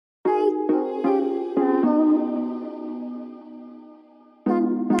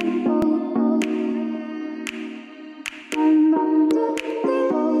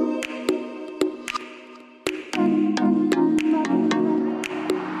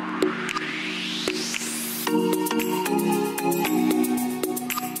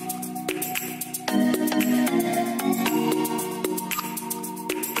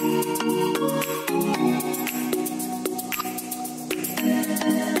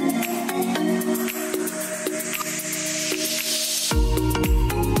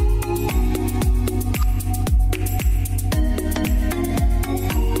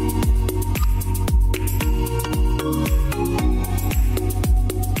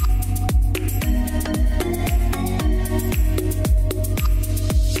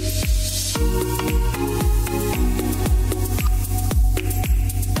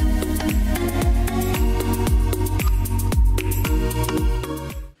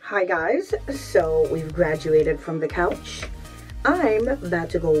Hi guys, so we've graduated from the couch. I'm about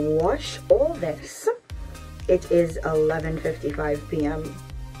to go wash all this. It is 11:55 p.m.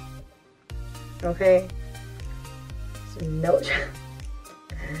 Okay, so no.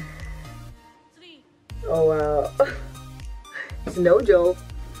 Oh wow, it's no joke.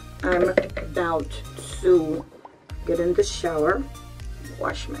 I'm about to get in the shower,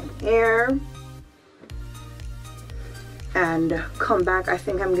 wash my hair, and come back. I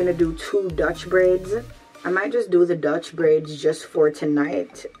think I'm gonna do 2 Dutch braids. I might just do the Dutch braids just for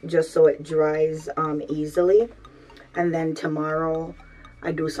tonight, just so it dries easily, and then tomorrow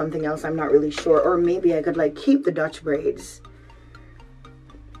I do something else. I'm not really sure, or maybe I could like keep the Dutch braids.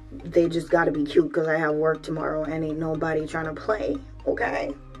 They just gotta be cute because I have work tomorrow and ain't nobody trying to play,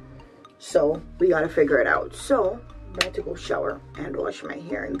 okay? So we gotta figure it out. So I'm about to go shower and wash my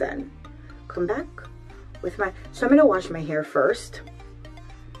hair and then come back with my, so I'm gonna wash my hair first,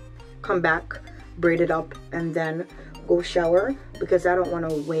 come back, braid it up, and then go shower, because I don't want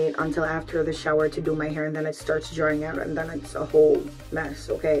to wait until after the shower to do my hair and then it starts drying out and then it's a whole mess.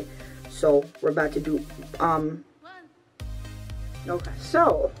 Okay, so we're about to do okay,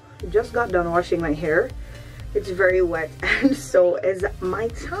 so just got done washing my hair. It's very wet and so is my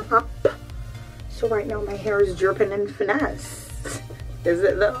top. So right now my hair is dripping in finesse. Is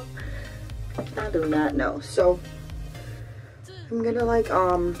it though? I do not know. So I'm gonna like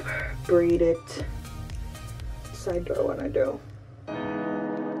braid it. Side do I want to do?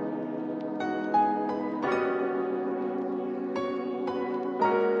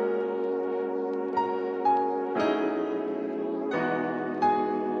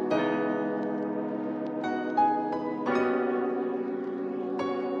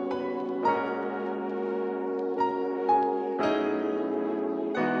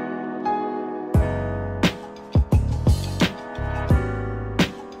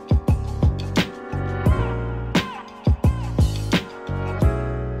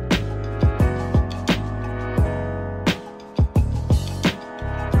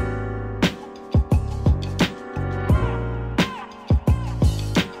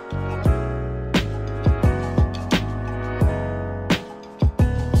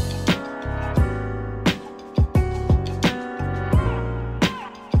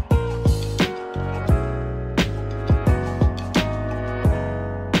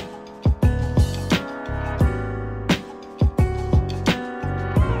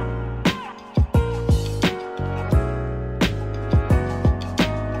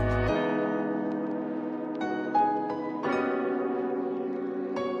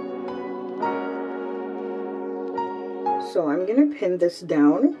 So I'm gonna pin this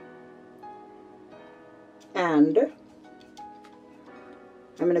down and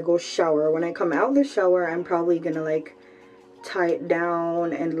I'm gonna go shower. When I come out of the shower, I'm probably gonna like tie it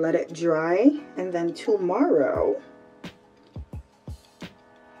down and let it dry, and then tomorrow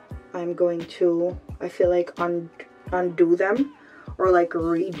I'm going to, I feel like, undo them or like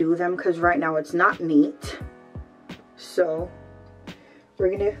redo them, because right now it's not neat. So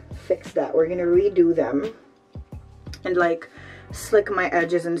we're gonna fix that. We're gonna redo them and like slick my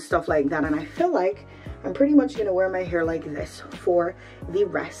edges and stuff like that. And I feel like I'm pretty much gonna wear my hair like this for the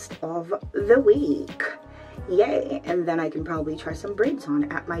rest of the week. Yay. And then I can probably try some braids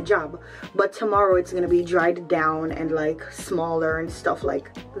on at my job, but tomorrow it's gonna be dried down and like smaller and stuff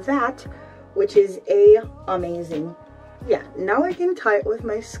like that, which is amazing. Yeah, now I can tie it with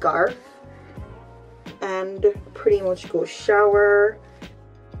my scarf and pretty much go shower.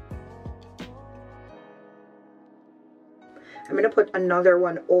 I'm gonna put another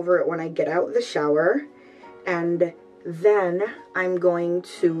one over it when I get out of the shower, and then I'm going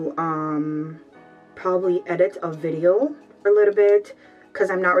to probably edit a video a little bit, because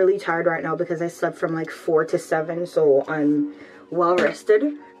I'm not really tired right now because I slept from like 4 to 7, so I'm well rested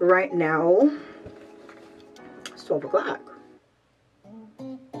right now. It's 12 o'clock.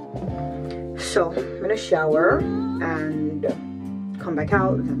 So I'm gonna shower and come back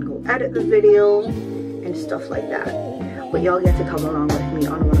out, then go edit the video and stuff like that. But y'all get to come along with me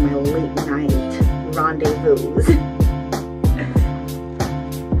on one of my late night rendezvous.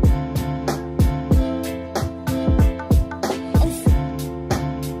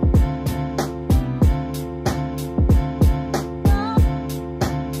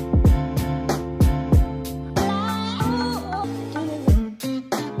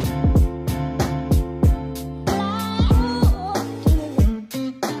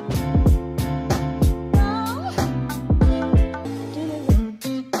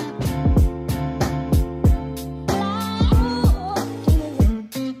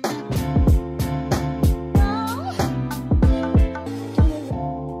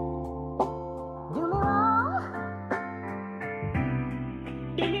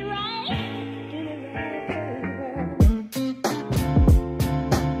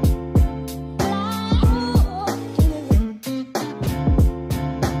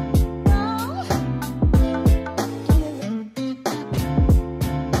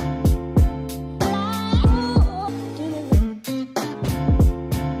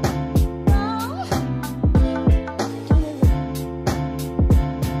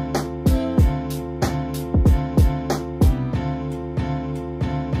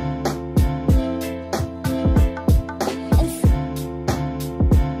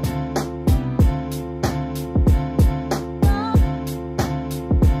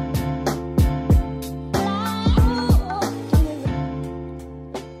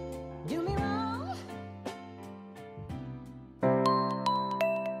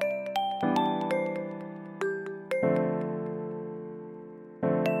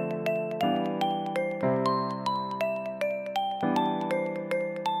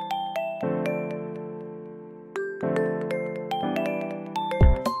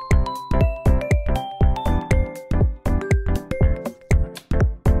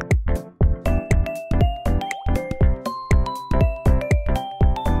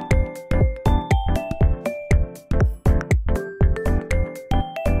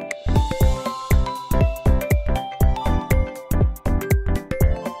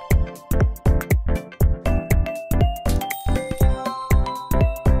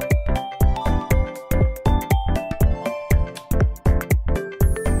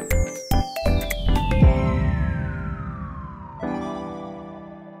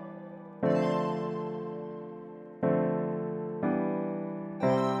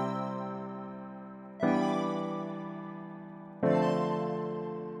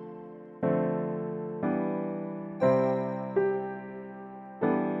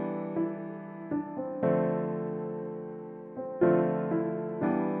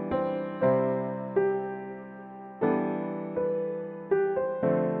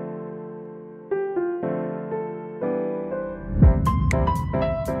 bye.